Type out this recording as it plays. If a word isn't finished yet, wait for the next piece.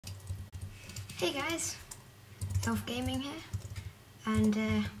Hey guys, Elf Gaming here, and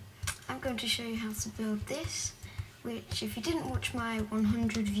I'm going to show you how to build this, which if you didn't watch my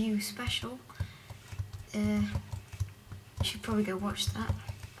 100 view special, you should probably go watch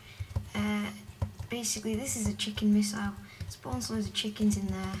that. Basically this is a chicken missile, spawns loads of chickens in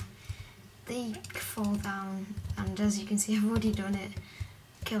there, they fall down, and as you can see I've already done it,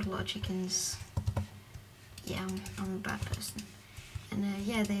 killed a lot of chickens. Yeah, I'm a bad person. And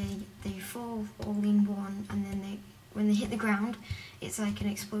yeah, they fall all in one, and then when they hit the ground, it's like an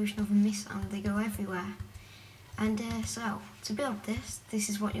explosion of a missile, and they go everywhere. And so, to build this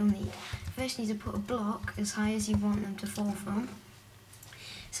is what you'll need. First you need to put a block as high as you want them to fall from.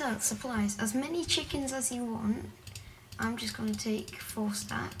 So, supplies, as many chickens as you want. I'm just going to take 4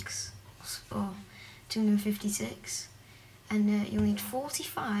 stacks, or 256. And you'll need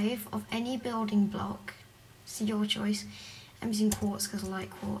 45 of any building block, it's your choice. I'm using quartz because I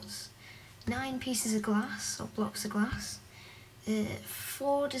like quartz. 9 pieces of glass, or blocks of glass.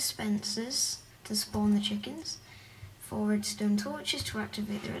 4 dispensers to spawn the chickens. 4 redstone torches to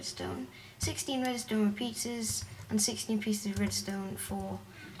activate the redstone. 16 redstone repeaters, and 16 pieces of redstone for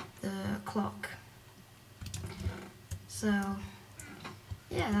the clock. So,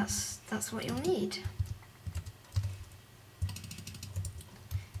 yeah, that's what you'll need.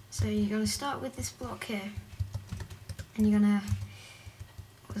 So you're going to start with this block here. And you're gonna,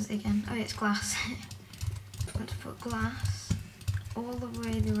 what was it again? Oh, it's glass. I'm going to put glass all the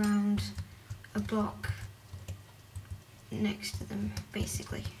way around a block next to them,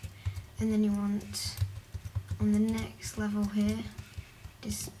 basically. And then you want, on the next level here,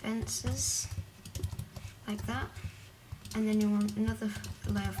 dispensers, like that. And then you want another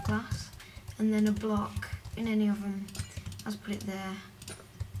layer of glass, and then a block in any of them. I'll just put it there,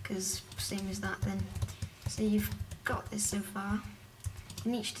 because same as that then. So you've got this so far.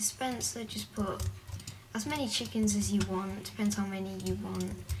 In each dispenser just put as many chickens as you want, depends how many you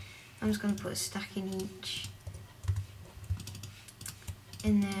want. I'm just going to put a stack in each.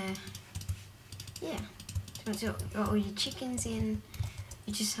 And yeah, once you've got all your chickens in,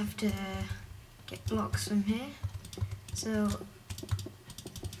 you just have to get blocks from here. So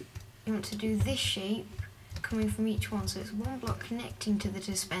you want to do this shape coming from each one, so it's 1 block connecting to the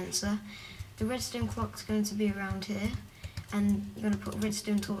dispenser. The redstone clock's going to be around here, and you're going to put a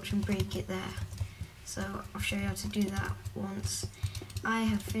redstone torch and break it there. So I'll show you how to do that once I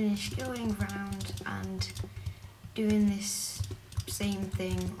have finished going around and doing this same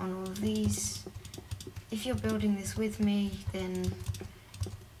thing on all of these. If you're building this with me, then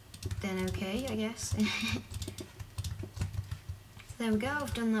okay, I guess. There we go,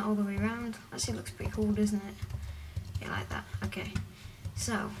 I've done that all the way around. Actually, it looks pretty cool, doesn't it? Yeah, like that. Okay,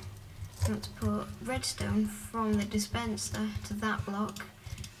 so you want to put redstone from the dispenser to that block,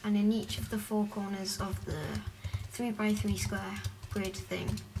 and in each of the 4 corners of the 3x3 square grid thing.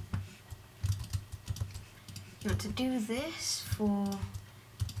 You want to do this for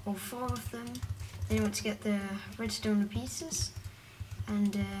all 4 of them. Then you want to get the redstone repeaters,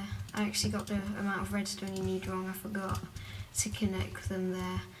 and I actually got the amount of redstone you need wrong, I forgot to connect them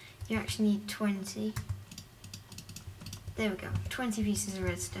there. You actually need 20. There we go, 20 pieces of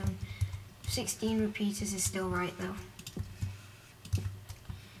redstone. 16 repeaters is still right though.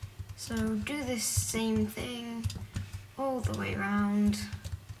 So do this same thing all the way around.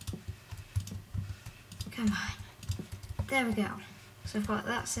 Come on. There we go. So I've got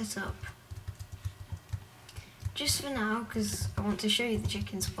that set up. Just for now, because I want to show you the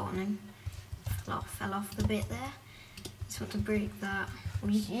chicken spawning. Fell off the bit there. Just want to break that.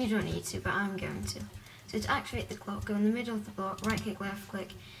 Well, you don't need to, but I'm going to. So to activate the clock, go in the middle of the block, right click, left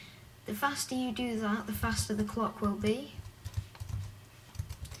click. The faster you do that, the faster the clock will be.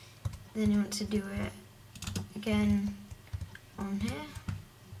 Then you want to do it again on here,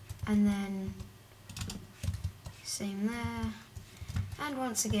 and then same there, and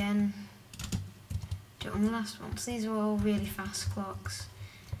once again do it on the last one. So these are all really fast clocks.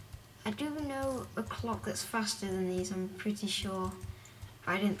 I do know a clock that's faster than these, I'm pretty sure,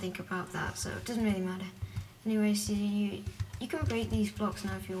 but I didn't think about that, so it doesn't really matter. Anyway, so you can break these blocks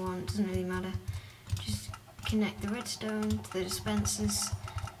now if you want, doesn't really matter. Just connect the redstone to the dispensers,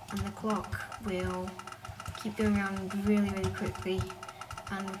 and the clock will keep going around really, really quickly,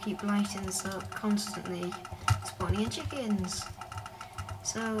 and will keep lighting this up constantly, spawning in chickens.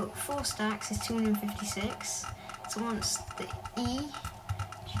 So 4 stacks is 256. So once the E,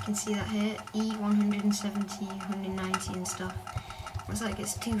 you can see that here, E 170, 190 and stuff. Once that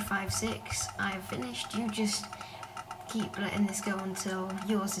gets 256, I've finished. You just keep letting this go until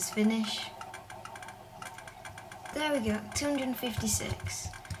yours is finished. There we go, 256.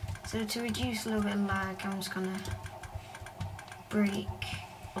 So to reduce a little bit of lag, I'm just gonna break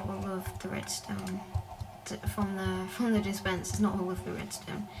all of the redstone from the dispensers, not all of the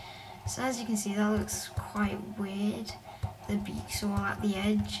redstone. So as you can see, that looks quite weird. The beaks are all at the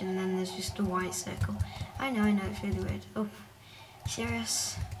edge, and then there's just a white circle. I know, it's really weird. Oh,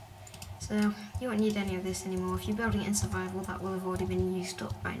 serious? So you won't need any of this anymore. If you're building it in survival, that will have already been used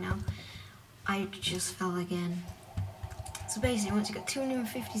up by now. I just fell again. So basically, once you've got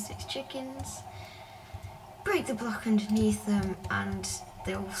 256 chickens, break the block underneath them, and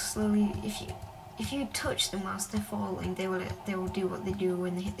they'll slowly, if you touch them whilst they're falling, they will do what they do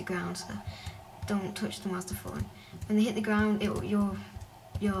when they hit the ground. So don't touch them whilst they're falling. When they hit the ground, your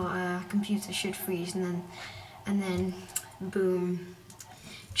computer should freeze, and then boom,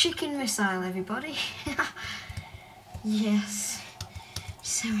 chicken missile, everybody. Yes,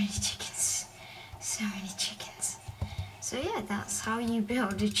 so many chickens, so many chickens. So yeah, that's how you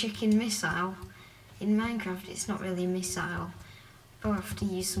build a chicken missile in Minecraft. It's not really a missile. You'll have to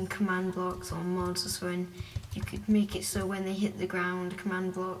use some command blocks or mods or something. You could make it so when they hit the ground,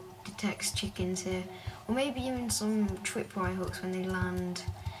 command block detects chickens here. Or maybe even some tripwire hooks when they land.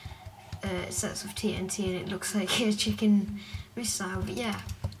 It sets off TNT and it looks like a chicken missile. But yeah,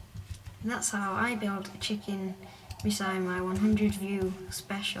 that's how I build a chicken missile in my 100 view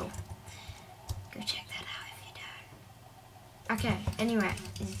special. Go check that out if you don't. Okay, anyway.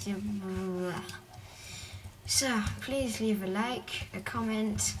 So, please leave a like, a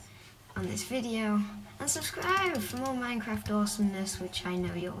comment on this video, and subscribe for more Minecraft awesomeness, which I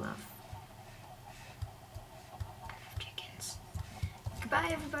know you'll love. I love chickens. Goodbye,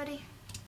 everybody.